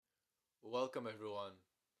Welcome everyone.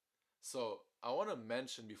 So I want to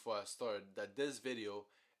mention before I start that this video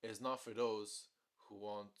is not for those who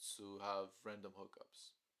want to have random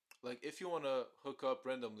hookups. Like if you want to hook up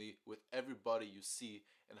randomly with everybody you see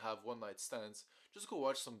and have one night stands, just go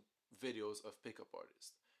watch some videos of pickup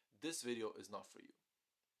artists. This video is not for you.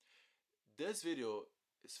 This video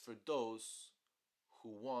is for those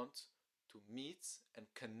who want to meet and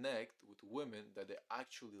connect with women that they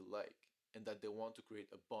actually like and that they want to create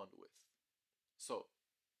a bond with. So,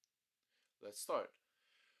 let's start.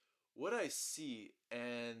 What I see,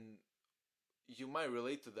 and you might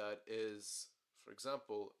relate to that, is for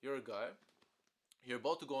example, you're a guy, you're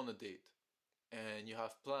about to go on a date, and you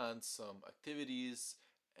have planned some activities,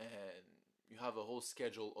 and you have a whole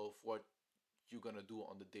schedule of what you're gonna do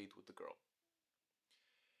on the date with the girl.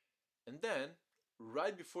 And then,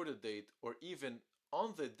 right before the date, or even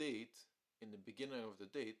on the date, in the beginning of the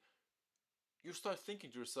date, you start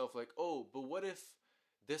thinking to yourself, like, oh, but what if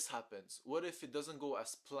this happens? What if it doesn't go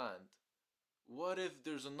as planned? What if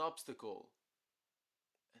there's an obstacle?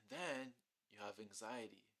 And then you have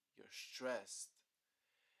anxiety, you're stressed.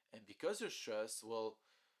 And because you're stressed, well,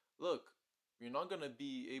 look, you're not going to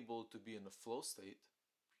be able to be in a flow state.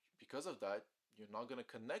 Because of that, you're not going to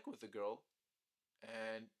connect with the girl,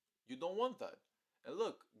 and you don't want that. And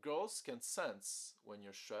look, girls can sense when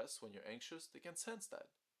you're stressed, when you're anxious, they can sense that.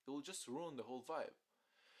 It will just ruin the whole vibe.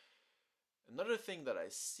 Another thing that I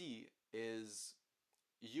see is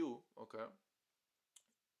okay?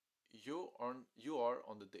 You are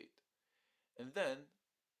on the date. And then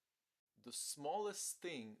the smallest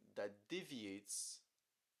thing that deviates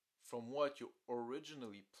from what you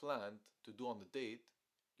originally planned to do on the date,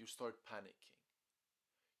 you start panicking.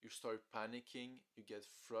 You start panicking, you get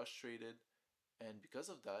frustrated, and because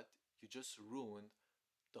of that, you just ruined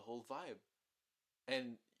the whole vibe.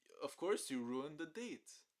 And of course, you ruined the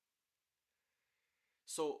date.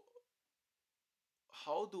 So,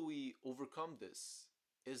 how do we overcome this?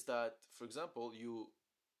 Is that, for example, you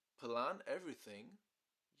plan everything,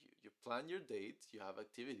 you plan your date, you have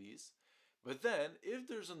activities, but then if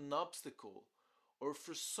there's an obstacle or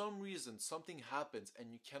for some reason something happens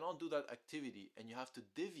and you cannot do that activity and you have to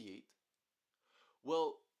deviate,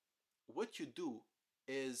 well, what you do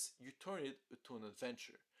is you turn it into an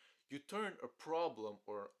adventure. You turn a problem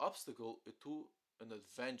or an obstacle into an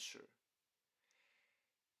adventure.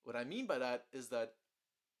 What I mean by that is that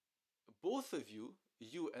both of you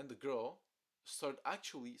and the girl, start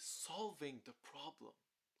actually solving the problem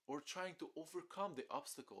or trying to overcome the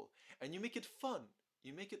obstacle, and you make it fun,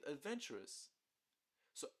 you make it adventurous.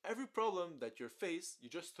 So every problem that you're faced, you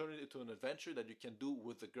just turn it into an adventure that you can do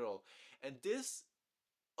with the girl. And this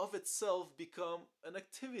of itself become an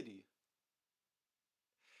activity.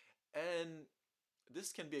 And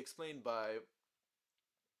this can be explained by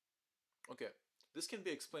okay, this can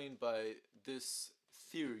be explained by this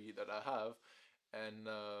theory that I have, and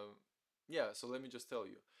yeah, so let me just tell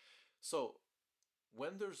you. So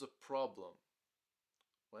when there's a problem,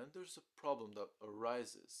 when there's a problem that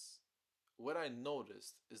arises, what I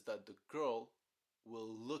noticed is that the girl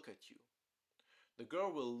will look at you. The girl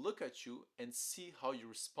will look at you and see how you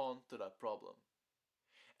respond to that problem.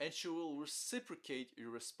 And she will reciprocate your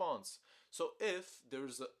response. So if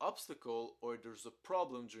there's an obstacle or there's a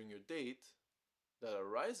problem during your date that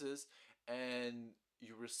arises and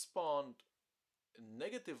you respond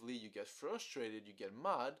negatively, you get frustrated, you get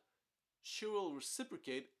mad, she will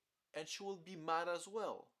reciprocate and she will be mad as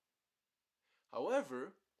well.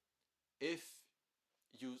 However, if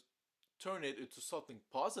you turn it into something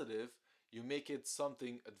positive, you make it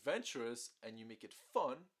something adventurous and you make it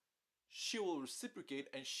fun, she will reciprocate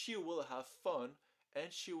and she will have fun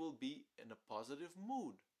and she will be in a positive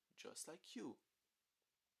mood, just like you.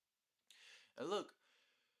 And look,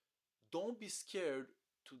 don't be scared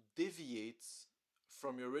to deviate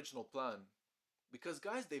from your original plan. Because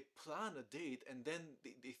guys, they plan a date and then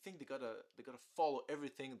they think they gotta follow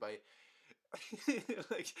everything by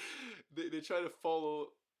like they try to follow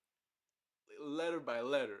letter by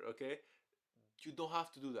letter, okay? You don't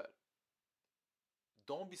have to do that.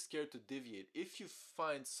 Don't be scared to deviate. If you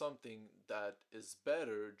find something that is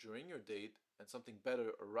better during your date and something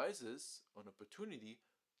better arises, an opportunity,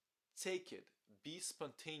 take it. Be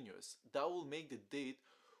spontaneous. That will make the date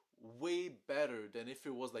way better than if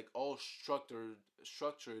it was like all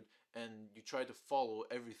structured and you try to follow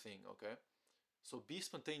everything, okay? So be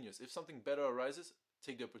spontaneous. If something better arises,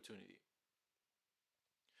 take the opportunity.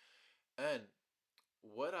 And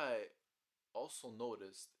what I also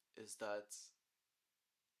noticed is that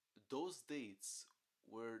those dates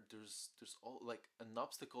where there's all like an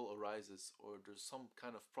obstacle arises or there's some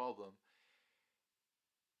kind of problem,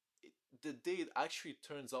 the date actually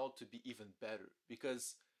turns out to be even better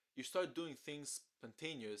because you start doing things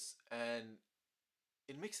spontaneous and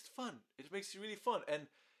it makes it fun. It makes it really fun, and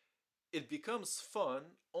it becomes fun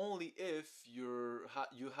only if you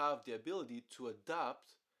have the ability to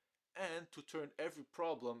adapt and to turn every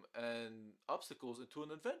problem and obstacles into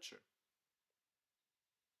an adventure.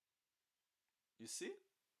 You see?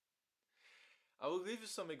 I will give you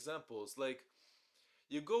some examples. Like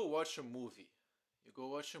you go watch a movie. You go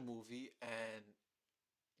watch a movie and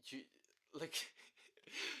you like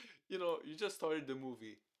you just started the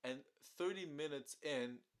movie and 30 minutes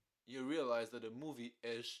in you realize that the movie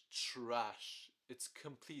is trash. It's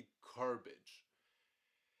complete garbage.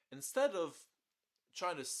 Instead of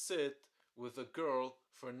trying to sit with a girl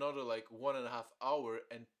for another like 1.5 hour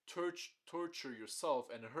and torture yourself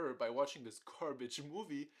and her by watching this garbage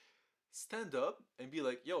movie, stand up and be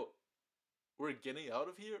like, yo, we're getting out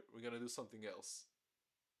of here. We're gonna do something else.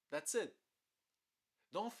 That's it.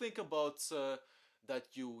 Don't think about that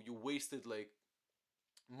you wasted like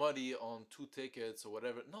money on 2 tickets or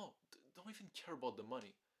whatever. No, don't even care about the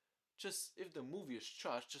money. Just if the movie is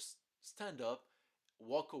trash, just stand up,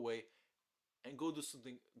 walk away, and go do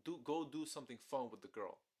something. Go do something fun with the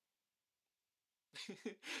girl.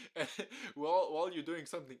 And while you're doing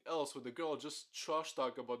something else with the girl, just trash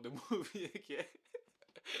talk about the movie again.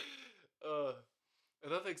 uh,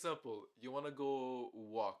 Another example: you wanna go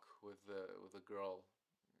walk with a girl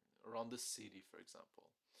around the city, for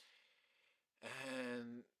example,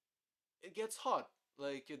 and it gets hot.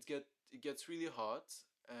 Like it gets really hot,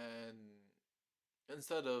 and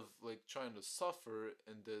instead of like trying to suffer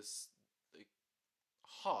in this like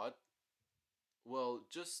hot, well,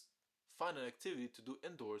 just find an activity to do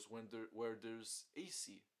indoors where there's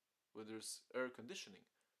AC, where there's air conditioning.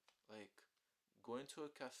 Like go into a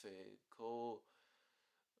cafe, go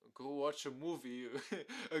watch a movie,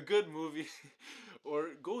 a good movie, or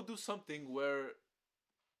go do something where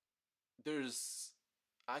there's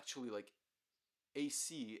actually like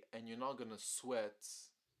AC and you're not gonna sweat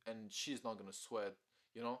and she's not gonna sweat,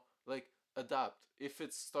 Like adapt. If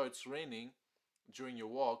it starts raining during your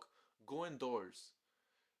walk, go indoors.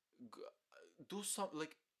 G- do something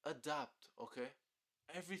like adapt, okay?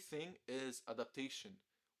 Everything is adaptation.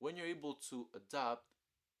 When you're able to adapt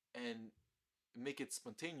and make it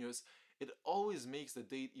spontaneous, it always makes the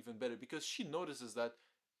date even better because she notices that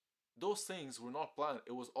those things were not planned.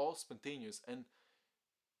 It was all spontaneous and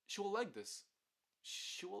she will like this.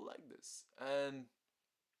 She will like this. And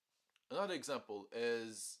another example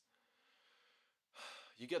is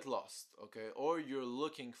you get lost, okay? Or you're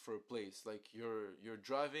looking for a place, like you're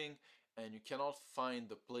driving and you cannot find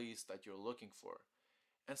the place that you're looking for.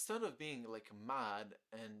 Instead of being like mad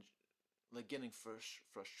and like getting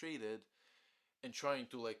frustrated and trying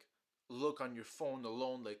to like look on your phone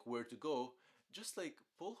alone like where to go, just like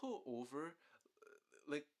pull her over,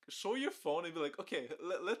 like show your phone and be like, okay,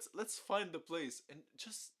 let's find the place, and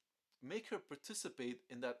just make her participate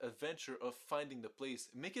in that adventure of finding the place.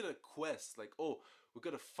 Make it a quest, like, oh, we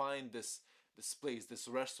gotta find this place, this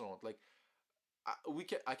restaurant. Like,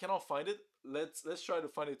 I cannot find it. Let's try to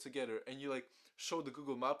find it together. And you like show the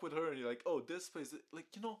Google map with her, and you're like, oh, this place, like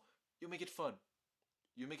you make it fun.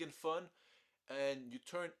 You make it fun, and you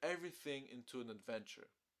turn everything into an adventure.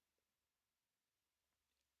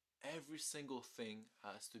 Every single thing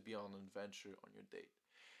has to be on an adventure on your date.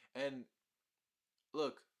 And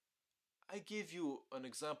look, I give you an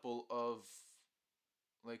example of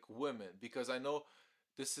like women because I know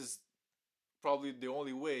this is probably the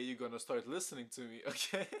only way you're gonna start listening to me,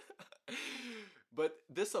 okay? But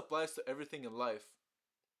this applies to everything in life.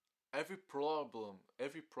 Every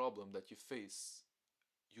problem that you face,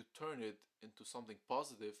 you turn it into something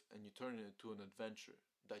positive and you turn it into an adventure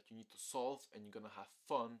that you need to solve and you're gonna have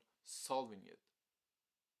fun solving it.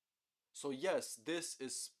 So yes, this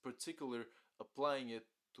is particular applying it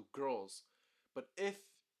to girls. But if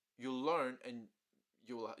you learn and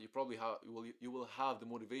you probably have you will have the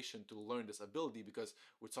motivation to learn this ability because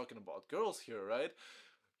we're talking about girls here, right?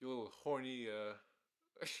 You little horny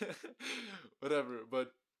whatever.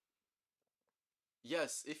 But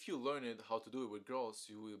yes, if you learn it how to do it with girls,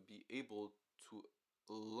 you will be able to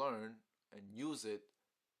learn and use it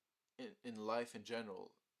in life in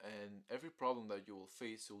general. And every problem that you will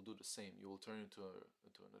face, you will do the same. You will turn into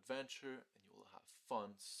an adventure and you will have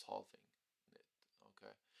fun solving it.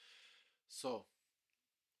 Okay. So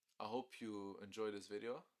I hope you enjoyed this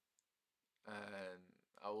video and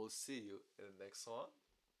I will see you in the next one.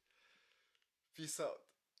 Peace out.